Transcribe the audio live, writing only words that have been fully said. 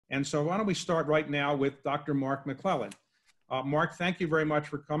And so why don't we start right now with Dr. Mark McClellan. Mark, thank you very much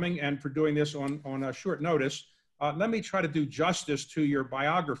for coming and for doing this on a short notice. Let me try to do justice to your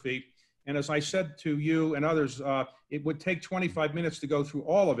biography. And as I said to you and others, it would take 25 minutes to go through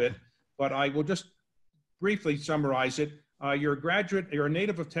all of it, but I will just briefly summarize it. You're a graduate, you're a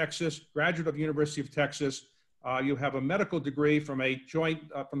native of Texas, graduate of the University of Texas. You have a medical degree from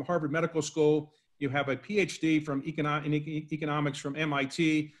from the Harvard Medical School. You have a PhD from economics from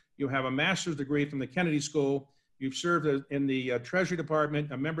MIT. You have a master's degree from the Kennedy School. You've served in the Treasury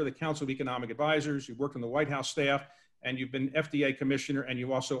Department, a member of the Council of Economic Advisors. You've worked on the White House staff, and you've been FDA commissioner, and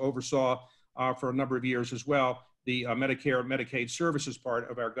you also oversaw for a number of years as well the Medicare and Medicaid services part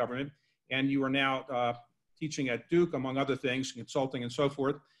of our government. And you are now teaching at Duke, among other things, consulting and so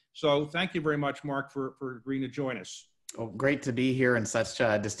forth. So thank you very much, Mark, for agreeing to join us. Well, great to be here in such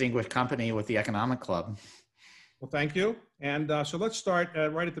distinguished company with the Economic Club. Well, thank you. And so let's start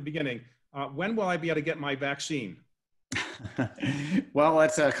right at the beginning. When will I be able to get my vaccine? Well,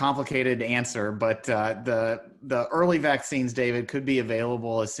 that's a complicated answer, but the early vaccines, David, could be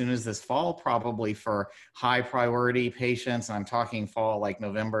available as soon as this fall, probably for high priority patients. And I'm talking fall like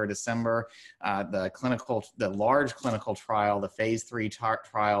November, December. The large clinical trial, the phase 3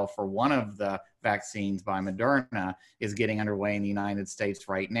 trial for one of the vaccines by Moderna is getting underway in the United States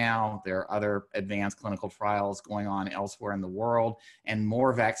right now. There are other advanced clinical trials going on elsewhere in the world, and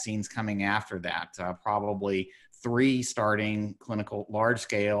more vaccines coming after that, probably 3 starting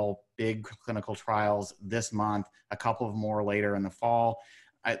large-scale, big clinical trials this month, a couple of more later in the fall.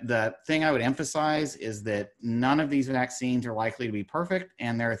 The thing I would emphasize is that none of these vaccines are likely to be perfect,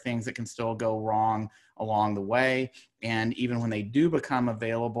 and there are things that can still go wrong along the way. And even when they do become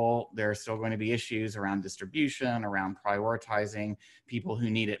available, there are still going to be issues around distribution, around prioritizing people who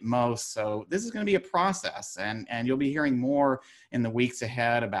need it most. So this is going to be a process, and you'll be hearing more in the weeks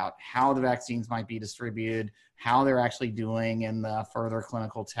ahead about how the vaccines might be distributed, how they're actually doing in the further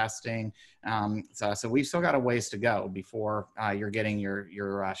clinical testing. So we've still got a ways to go before you're getting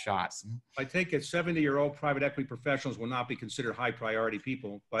your shots. I take it 70-year-old private equity professionals will not be considered high priority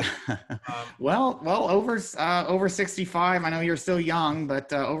people, but well, over 65. I know you're still young,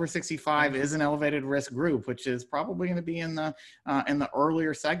 but over 65 is an elevated risk group, which is probably going to be in the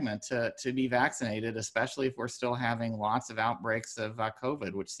earlier segment to be vaccinated, especially if we're still having lots of outbreaks of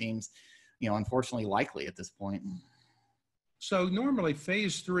COVID, which seems, unfortunately likely at this point. So normally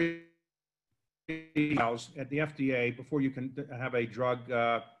phase 3 trials at the FDA before you can have a drug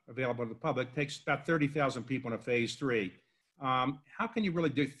available to the public takes about 30,000 people in a phase 3. How can you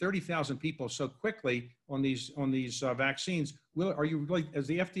really do 30,000 people so quickly on these vaccines? Are you really, is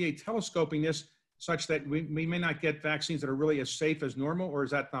the FDA telescoping this such that we may not get vaccines that are really as safe as normal, or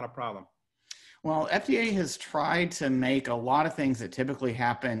is that not a problem? Well, FDA has tried to make a lot of things that typically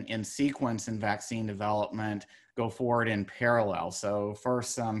happen in sequence in vaccine development go forward in parallel. So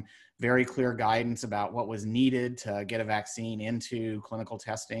first, some very clear guidance about what was needed to get a vaccine into clinical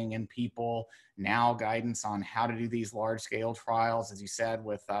testing in people. Now guidance on how to do these large-scale trials, as you said,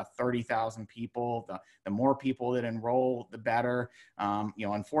 with 30,000 people. The more people that enroll, the better.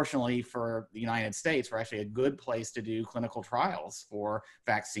 Unfortunately for the United States, we're actually a good place to do clinical trials for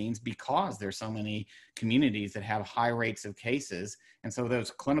vaccines because there's so many communities that have high rates of cases. And so those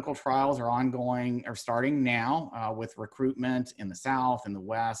clinical trials are ongoing, or starting now with recruitment in the South and the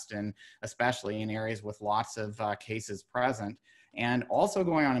West, and especially in areas with lots of cases present. And also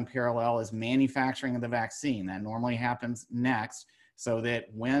going on in parallel is manufacturing of the vaccine. That normally happens next, so that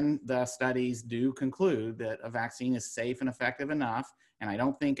when the studies do conclude that a vaccine is safe and effective enough, and I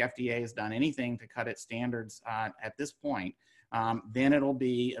don't think FDA has done anything to cut its standards at this point, then it'll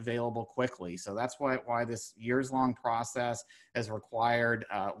be available quickly. So that's why this years-long process has required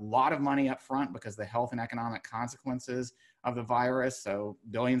a lot of money up front because of the health and economic consequences of the virus. So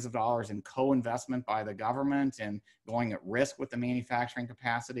billions of dollars in co-investment by the government and going at risk with the manufacturing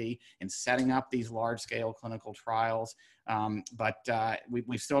capacity and setting up these large-scale clinical trials. But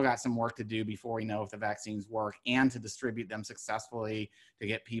we've still got some work to do before we know if the vaccines work, and to distribute them successfully, to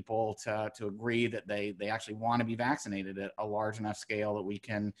get people to agree that they actually want to be vaccinated at a large enough scale that we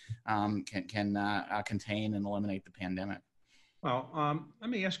can contain and eliminate the pandemic. Well, let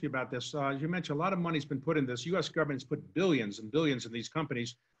me ask you about this. You mentioned a lot of money's been put in this. U.S. government's put billions and billions in these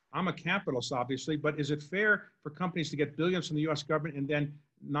companies. I'm a capitalist, obviously, but is it fair for companies to get billions from the U.S. government and then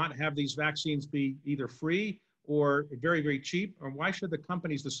not have these vaccines be either free or very, very cheap? Or why should the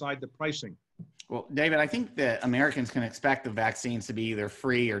companies decide the pricing? Well, David, I think that Americans can expect the vaccines to be either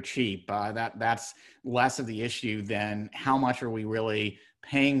free or cheap. That's less of the issue than how much are we really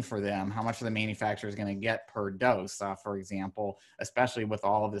paying for them, how much the manufacturer is going to get per dose, for example, especially with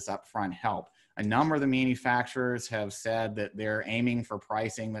all of this upfront help. A number of the manufacturers have said that they're aiming for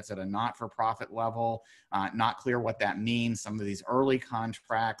pricing that's at a not-for-profit level. Not clear what that means. Some of these early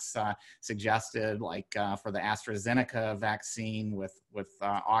contracts suggested, like for the AstraZeneca vaccine with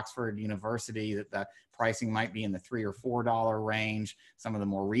Oxford University, that the pricing might be in the $3 or $4 range. Some of the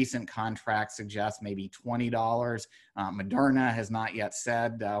more recent contracts suggest maybe $20. Moderna has not yet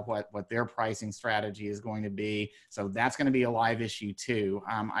said what their pricing strategy is going to be. So that's going to be a live issue too.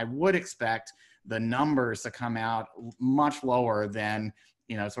 I would expect the numbers to come out much lower than,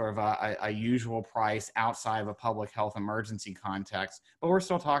 you know, sort of a usual price outside of a public health emergency context, but we're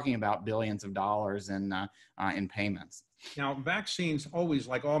still talking about billions of dollars in payments. Now, vaccines always,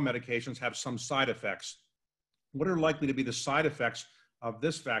 like all medications, have some side effects. What are likely to be the side effects of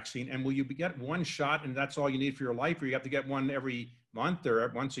this vaccine? And will you get one shot and that's all you need for your life, or you have to get one every month or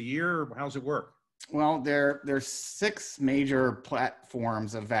once a year? How does it work? Well, there's 6 major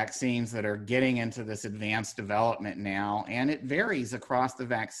platforms of vaccines that are getting into this advanced development now, and it varies across the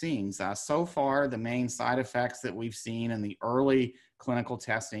vaccines. So far, the main side effects that we've seen in the early clinical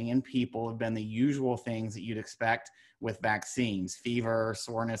testing in people have been the usual things that you'd expect with vaccines: fever,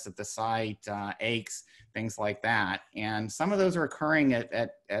 soreness at the site, aches, things like that. And some of those are occurring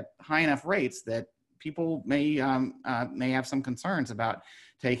at high enough rates that people may have some concerns about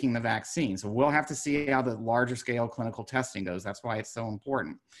taking the vaccine. So we'll have to see how the larger scale clinical testing goes. That's why it's so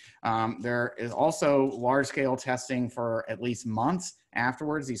important. There is also large scale testing for at least months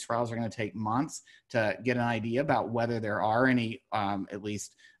afterwards. These trials are going to take months to get an idea about whether there are any at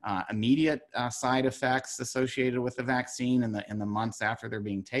least immediate side effects associated with the vaccine in the months after they're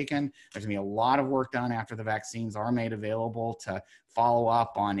being taken. There's going to be a lot of work done after the vaccines are made available to follow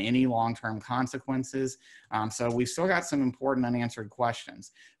up on any long-term consequences. So we've still got some important unanswered questions.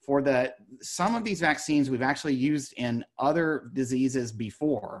 For some of these vaccines we've actually used in other diseases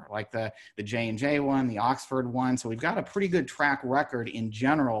before, like the J&J one, the Oxford one. So we've got a pretty good track record in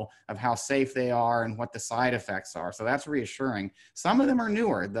general of how safe they are and what the side effects are. So that's reassuring. Some of them are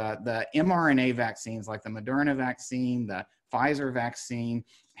newer. The mRNA vaccines, like the Moderna vaccine, the Pfizer vaccine,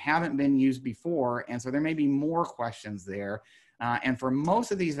 haven't been used before. And so there may be more questions there. And for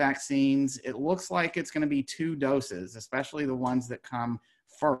most of these vaccines, it looks like it's going to be 2 doses, especially the ones that come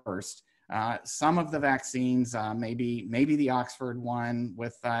first. Some of the vaccines, maybe the Oxford one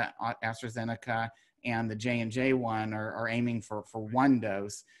with AstraZeneca and the J&J one are aiming for 1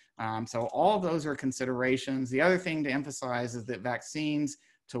 dose. So all of those are considerations. The other thing to emphasize is that vaccines,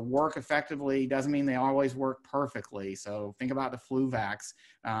 to work effectively, doesn't mean they always work perfectly. So think about the flu vax.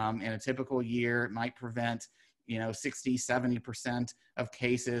 In a typical year, it might prevent 60, 70% of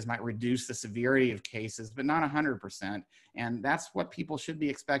cases, might reduce the severity of cases, but not 100%. And that's what people should be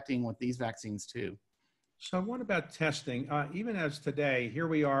expecting with these vaccines too. So what about testing? Even as today, here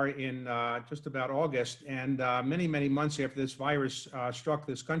we are in just about August, and many, many months after this virus struck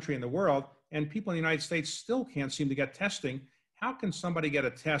this country and the world, and people in the United States still can't seem to get testing. How can somebody get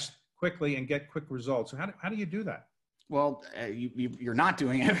a test quickly and get quick results? How do you do that? Well, you're not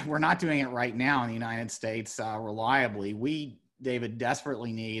doing it. We're not doing it right now in the United States reliably. We, David,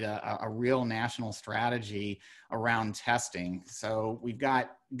 desperately need a real national strategy around testing. So we've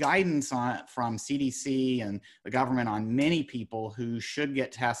got guidance from CDC and the government on many people who should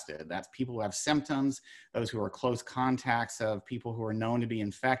get tested. That's people who have symptoms, those who are close contacts of people who are known to be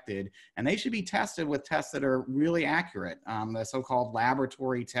infected, and they should be tested with tests that are really accurate. The so-called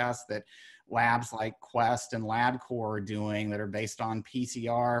laboratory tests that labs like Quest and LabCorp are doing, that are based on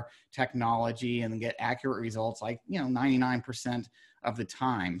PCR technology and get accurate results like 99% of the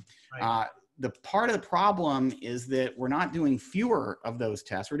time. Right. The part of the problem is that we're not doing fewer of those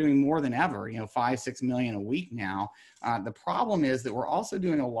tests. We're doing more than ever, 5, 6 million a week now. The problem is that we're also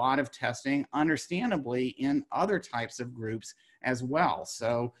doing a lot of testing, understandably, in other types of groups as well.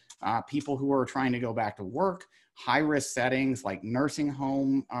 So people who are trying to go back to work, high-risk settings like nursing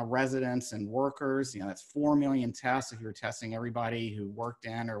home residents and workers, that's 4 million tests if you're testing everybody who worked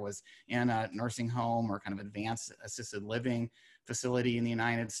in or was in a nursing home or kind of advanced assisted living facility in the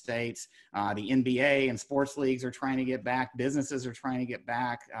United States. The NBA and sports leagues are trying to get back. Businesses are trying to get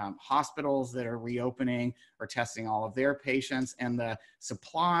back. Hospitals that are reopening are testing all of their patients, and the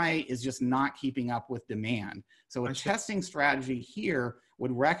supply is just not keeping up with demand. So a testing strategy here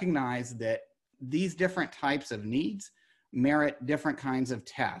would recognize that these different types of needs merit different kinds of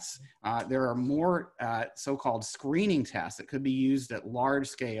tests. There are more so-called screening tests that could be used at large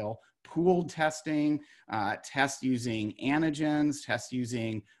scale, pooled testing, tests using antigens, tests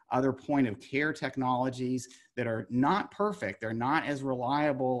using other point of care technologies that are not perfect. They're not as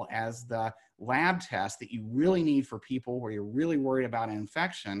reliable as the lab tests that you really need for people where you're really worried about an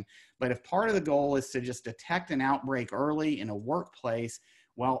infection. But if part of the goal is to just detect an outbreak early in a workplace,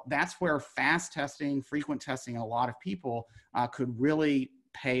 well, that's where fast testing, frequent testing in a lot of people could really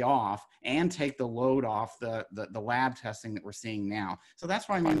pay off and take the load off the lab testing that we're seeing now. So that's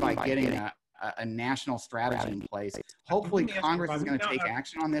what I mean by getting a national strategy in place. Hopefully Congress is going to take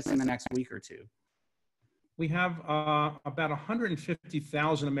action on this in the next week or two. We have about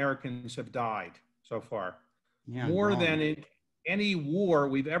 150,000 Americans have died so far. Yeah, more than in any war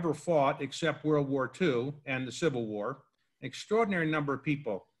we've ever fought except World War II and the Civil War. An extraordinary number of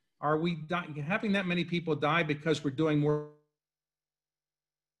people. Are we having that many people die because we're doing more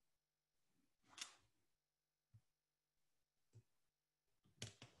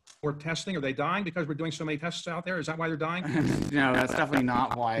testing? Are they dying because we're doing so many tests out there? Is that why they're dying? No, that's definitely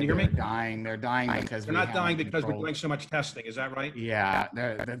not why they're dying. They're dying because they're not dying because we're doing so much testing. Is that right? Yeah,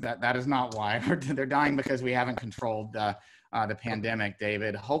 that is not why. They're dying because we haven't controlled the pandemic,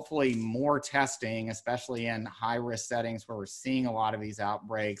 David. Hopefully more testing, especially in high-risk settings where we're seeing a lot of these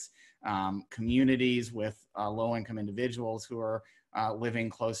outbreaks, communities with low-income individuals who are living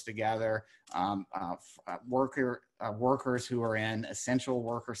close together, workers who are in essential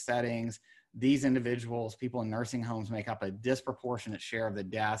worker settings. These individuals, people in nursing homes, make up a disproportionate share of the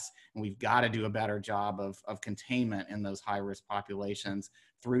deaths, and we've got to do a better job of containment in those high-risk populations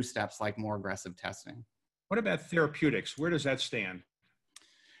through steps like more aggressive testing. What about therapeutics? Where does that stand?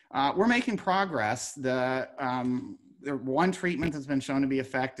 We're making progress. The one treatment that's been shown to be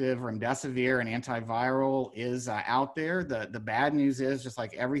effective, remdesivir, an antiviral, is out there. The bad news is, just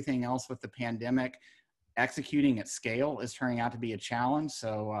like everything else with the pandemic, executing at scale is turning out to be a challenge.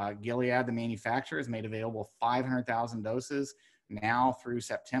 So Gilead, the manufacturer, has made available 500,000 doses now through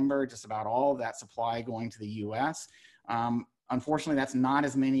September, just about all of that supply going to the US. Unfortunately, that's not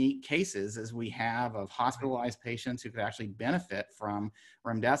as many cases as we have of hospitalized patients who could actually benefit from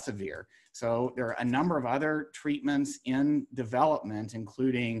remdesivir. So there are a number of other treatments in development,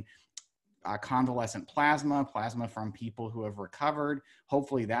 including convalescent plasma from people who have recovered.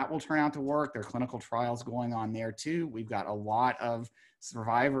 Hopefully that will turn out to work. There are clinical trials going on there too. We've got a lot of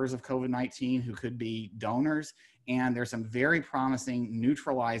survivors of COVID-19 who could be donors. And there's some very promising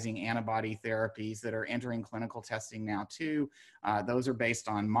neutralizing antibody therapies that are entering clinical testing now too. Those are based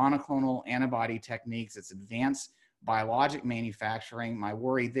on monoclonal antibody techniques. It's advanced biologic manufacturing. My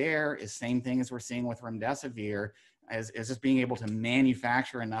worry there is same thing as we're seeing with remdesivir, is just being able to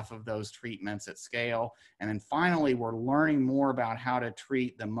manufacture enough of those treatments at scale. And then finally, we're learning more about how to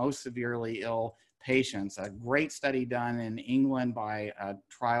treat the most severely ill patients. A great study done in England by a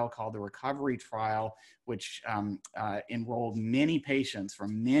trial called the Recovery Trial, which enrolled many patients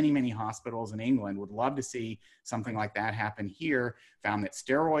from many hospitals in England. Would love to see something like that happen here. Found that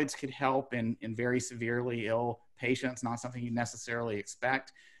steroids could help in very severely ill patients, not something you necessarily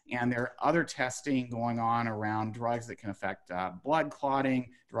expect. And there are other testing going on around drugs that can affect blood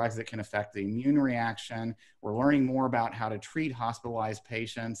clotting, drugs that can affect the immune reaction. We're learning more about how to treat hospitalized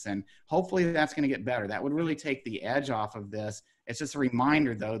patients, and hopefully that's going to get better. That would really take the edge off of this. It's just a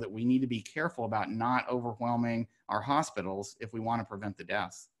reminder, though, that we need to be careful about not overwhelming our hospitals if we want to prevent the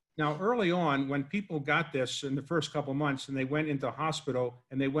deaths. Now, early on, when people got this in the first couple of months and they went into hospital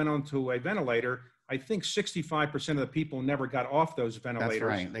and they went onto a ventilator, I think 65% of the people never got off those ventilators. That's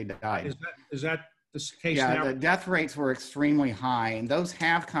right. They died. Is that the case now? Yeah, the death rates were extremely high, and those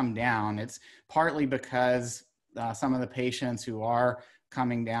have come down. It's partly because some of the patients who are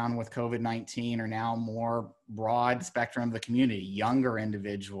coming down with COVID-19 are now more broad spectrum of the community, younger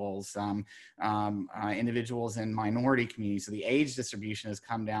individuals, individuals in minority communities. So the age distribution has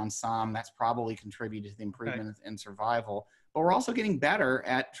come down some. That's probably contributed to the improvement in survival. But we're also getting better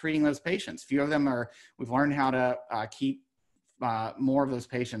at treating those patients. Few of them we've learned how to keep more of those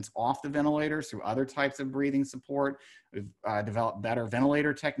patients off the ventilators through other types of breathing support. We've developed better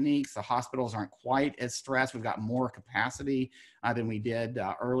ventilator techniques. The hospitals aren't quite as stressed. We've got more capacity than we did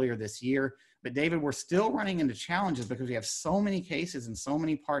earlier this year. But David, we're still running into challenges because we have so many cases in so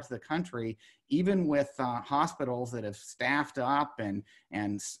many parts of the country, even with hospitals that have staffed up and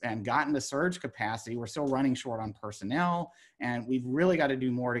gotten to surge capacity. We're still running short on personnel, and we've really got to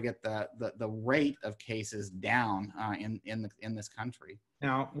do more to get the rate of cases down in this country.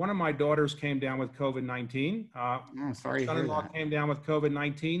 Now, one of my daughters came down with COVID-19. Sorry. My son-in-law came down with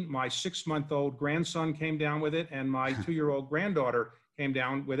COVID-19. My 6-month-old grandson came down with it, and my 2-year-old granddaughter came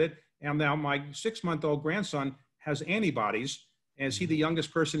down with it. And now my 6-month-old grandson has antibodies, And is he the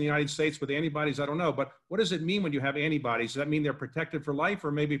youngest person in the United States with antibodies? I don't know. But what does it mean when you have antibodies? Does that mean they're protected for life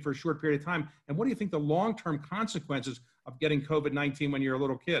or maybe for a short period of time? And what do you think the long-term consequences of getting COVID-19 when you're a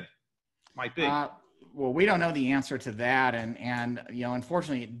little kid might be? Well, we don't know the answer to that. And you know,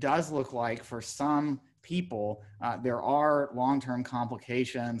 unfortunately, it does look like for some people, there are long-term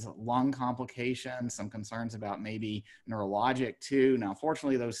complications, lung complications, some concerns about maybe neurologic too. Now,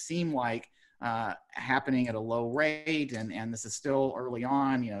 fortunately, those seem like happening at a low rate, and this is still early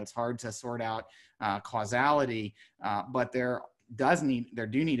on. You know, it's hard to sort out causality, but there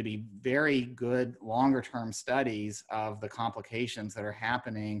do need to be very good longer-term studies of the complications that are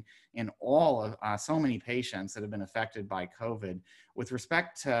happening in all of so many patients that have been affected by COVID. With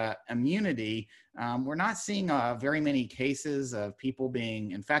respect to immunity, we're not seeing very many cases of people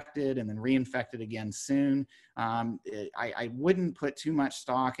being infected and then reinfected again soon. I wouldn't put too much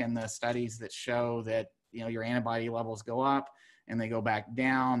stock in the studies that show that, you know, your antibody levels go up and they go back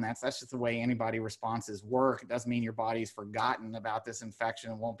down. That's just the way antibody responses work. It doesn't mean your body's forgotten about this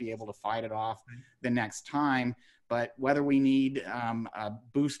infection and won't be able to fight it off the next time. But whether we need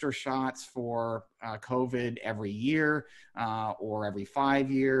booster shots for COVID every year or every 5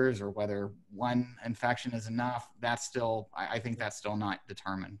 years, or whether one infection is enough, that's still, I think that's still not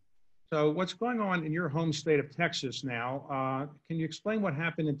determined. So what's going on in your home state of Texas now? Can you explain what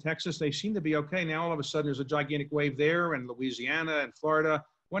happened in Texas? They seem to be okay. Now all of a sudden there's a gigantic wave there, and Louisiana and Florida.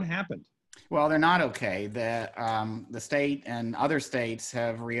 What happened? Well, they're not okay. The state and other states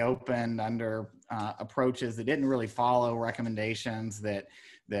have reopened under approaches that didn't really follow recommendations that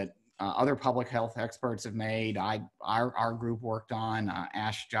other public health experts have made. Our group worked on,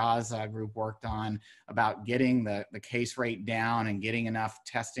 Ash Jha's group worked on, about getting the case rate down and getting enough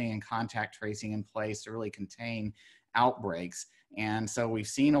testing and contact tracing in place to really contain outbreaks. And so we've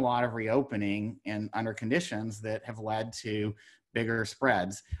seen a lot of reopening under conditions that have led to bigger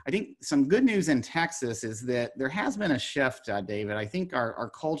spreads. I think some good news in Texas is that there has been a shift, David. I think our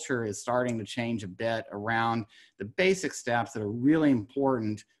culture is starting to change a bit around the basic steps that are really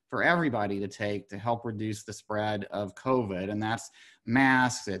important for everybody to take to help reduce the spread of COVID. And that's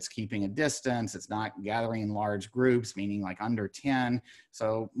masks, it's keeping a distance, it's not gathering in large groups, meaning like under 10.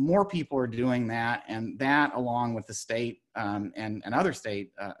 So more people are doing that, and that, along with the state and other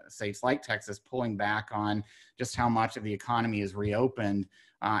states like Texas pulling back on just how much of the economy is reopened,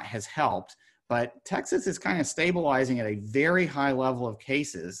 has helped. But Texas is kind of stabilizing at a very high level of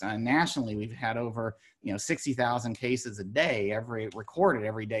cases. Nationally, we've had over 60,000 cases a day recorded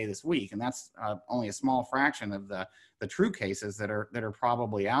every day this week, and that's only a small fraction of the true cases that are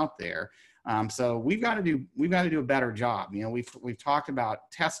probably out there. So we've got to do a better job. We've talked about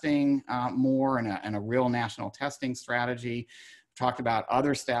testing more and a real national testing strategy. Talked about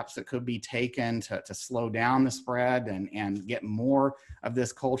other steps that could be taken to slow down the spread and get more of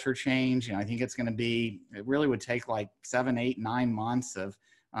this culture change. I think it really would take like 7, 8, 9 months of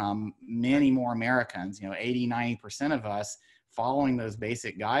many more Americans, 80, 90% of us following those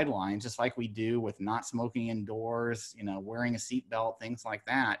basic guidelines, just like we do with not smoking indoors, wearing a seatbelt, things like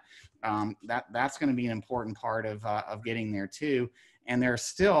that. That's going to be an important part of getting there too. And there's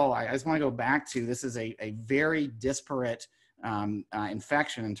still, I just want to go back to, this is a very disparate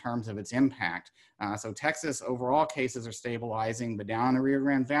infection in terms of its impact. So Texas overall cases are stabilizing, but down in the Rio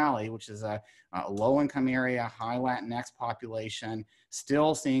Grande Valley, which is a low-income area, high Latinx population,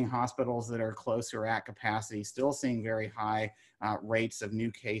 still seeing hospitals that are close or at capacity, still seeing very high rates of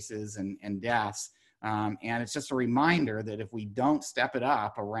new cases and deaths. And it's just a reminder that if we don't step it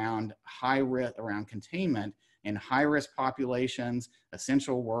up around high risk, around containment in high-risk populations,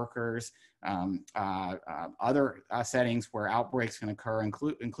 essential workers, other settings where outbreaks can occur,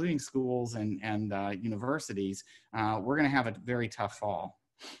 including schools and universities, we're going to have a very tough fall.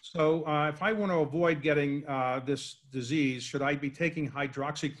 So if I want to avoid getting this disease, should I be taking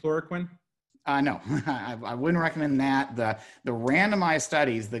hydroxychloroquine? No, I wouldn't recommend that. The randomized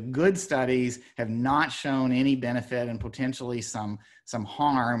studies, the good studies, have not shown any benefit and potentially some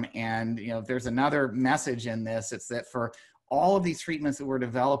harm. And if there's another message in this, it's that for all of these treatments that we're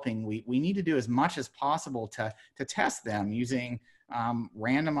developing, we need to do as much as possible to test them using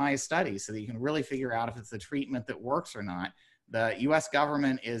randomized studies so that you can really figure out if it's the treatment that works or not. The US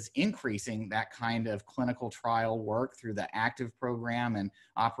government is increasing that kind of clinical trial work through the ACTIVE program and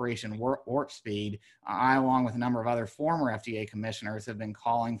Operation Warp Speed. I, along with a number of other former FDA commissioners, have been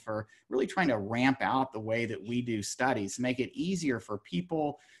calling for really trying to ramp out the way that we do studies, to make it easier for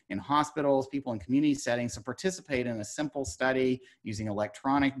people in hospitals, people in community settings to participate in a simple study using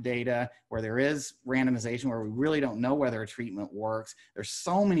electronic data where there is randomization, where we really don't know whether a treatment works. There's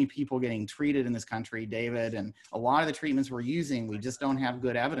so many people getting treated in this country, David, and a lot of the treatments we're using using, we just don't have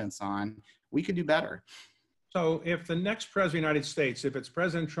good evidence on, we could do better. So if the next president of the United States, if it's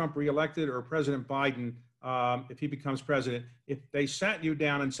President Trump reelected or President Biden, if he becomes president, if they sat you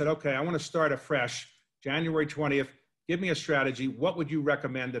down and said, okay, I want to start afresh, January 20th, give me a strategy, what would you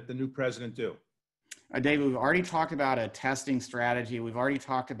recommend that the new president do? David, we've already talked about a testing strategy. We've already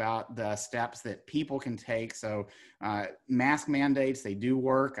talked about the steps that people can take. So mask mandates, they do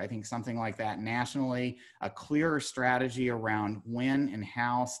work. I think something like that nationally, a clearer strategy around when and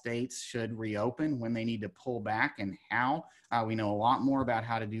how states should reopen, when they need to pull back and how. We know a lot more about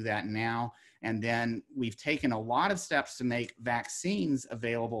how to do that now. And then we've taken a lot of steps to make vaccines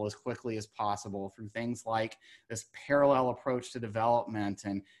available as quickly as possible through things like this parallel approach to development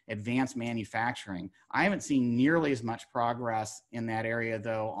and advanced manufacturing. I haven't seen nearly as much progress in that area,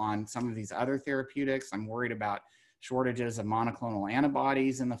 though, on some of these other therapeutics. I'm worried about shortages of monoclonal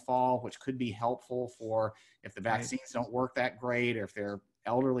antibodies in the fall, which could be helpful for if the vaccines don't work that great, or if they're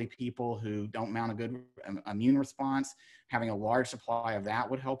elderly people who don't mount a good immune response. Having a large supply of that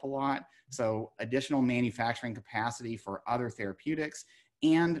would help a lot. So additional manufacturing capacity for other therapeutics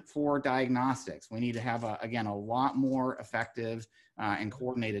and for diagnostics. We need to have, again, a lot more effective and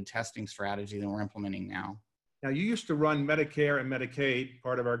coordinated testing strategy than we're implementing now. Now, you used to run Medicare and Medicaid,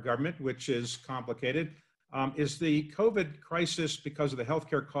 part of our government, which is complicated. Is the COVID crisis, because of the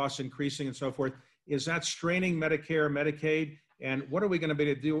healthcare costs increasing and so forth, is that straining Medicare, Medicaid? And what are we going to be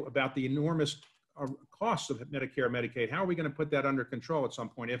able to do about the enormous costs of Medicare, Medicaid? How are we going to put that under control at some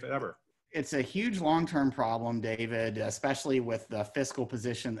point, if ever? It's a huge long-term problem, David, especially with the fiscal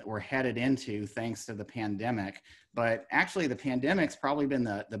position that we're headed into thanks to the pandemic. But actually, the pandemic's probably been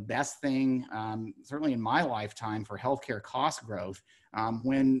the best thing, certainly in my lifetime, for healthcare cost growth.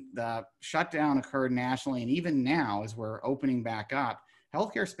 When the shutdown occurred nationally, and even now as we're opening back up,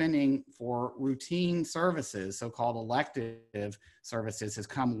 healthcare spending for routine services, so-called elective services, has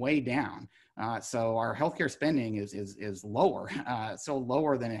come way down. So our healthcare spending is lower, so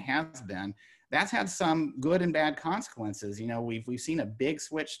lower than it has been. That's had some good and bad consequences. You know, we've seen a big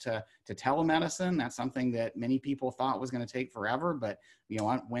switch to telemedicine. That's something that many people thought was going to take forever, but you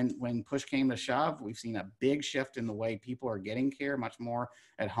know, when push came to shove, we've seen a big shift in the way people are getting care, much more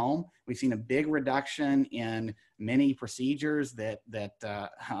at home. We've seen a big reduction in many procedures that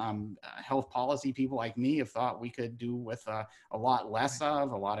health policy people like me have thought we could do with a lot less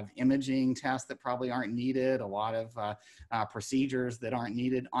of, a lot of imaging tests that probably aren't needed, a lot of procedures that aren't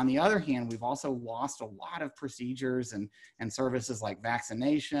needed. On the other hand, we've also lost a lot of procedures and services like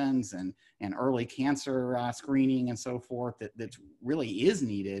vaccinations and early cancer screening and so forth that really is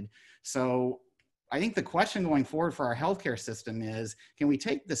needed. So I think the question going forward for our healthcare system is, can we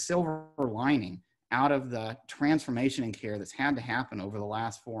take the silver lining out of the transformation in care that's had to happen over the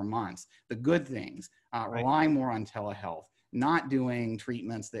last 4 months, the good things, relying more on telehealth, not doing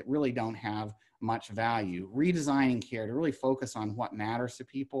treatments that really don't have much value, redesigning care to really focus on what matters to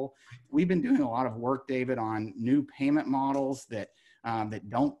people. We've been doing a lot of work, David, on new payment models that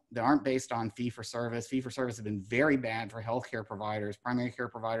aren't based on fee for service. Fee for service has been very bad for healthcare providers. Primary care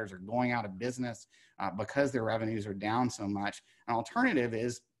providers are going out of business because their revenues are down so much. An alternative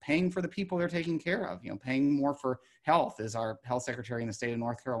is paying for the people they're taking care of. You know, paying more for health, as our health secretary in the state of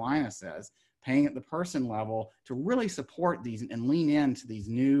North Carolina says, paying at the person level to really support these and lean into these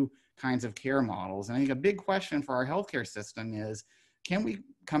new kinds of care models. And I think a big question for our healthcare system is, can we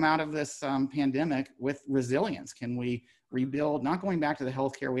come out of this pandemic with resilience? Can we rebuild, not going back to the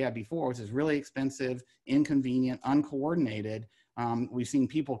healthcare we had before, which is really expensive, inconvenient, uncoordinated. We've seen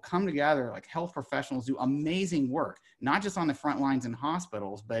people come together, like health professionals, do amazing work, not just on the front lines in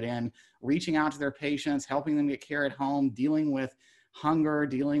hospitals, but in reaching out to their patients, helping them get care at home, dealing with hunger,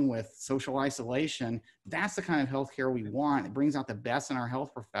 dealing with social isolation. That's the kind of healthcare we want. It brings out the best in our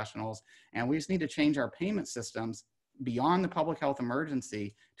health professionals. And we just need to change our payment systems beyond the public health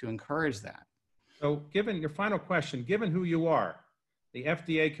emergency to encourage that. So given your final question, given who you are, the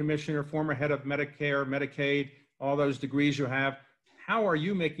FDA commissioner, former head of Medicare, Medicaid, all those degrees you have, how are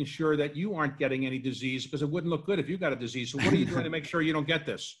you making sure that you aren't getting any disease? Because it wouldn't look good if you got a disease. So what are you doing to make sure you don't get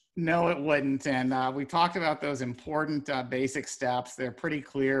this? No, it wouldn't. And we talked about those important basic steps. They're pretty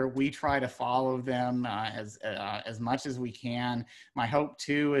clear. We try to follow them as much as we can. My hope,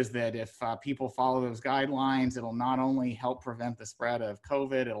 too, is that if people follow those guidelines, it'll not only help prevent the spread of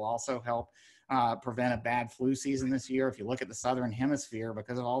COVID, it'll also help prevent a bad flu season this year. If you look at the Southern Hemisphere,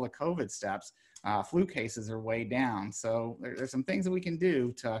 because of all the COVID steps, flu cases are way down. So there's some things that we can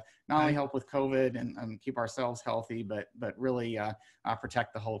do to not only help with COVID and keep ourselves healthy, but really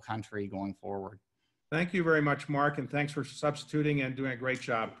protect the whole country going forward. Thank you very much, Mark, and thanks for substituting and doing a great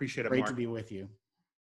job. Appreciate it, Mark. Great to be with you.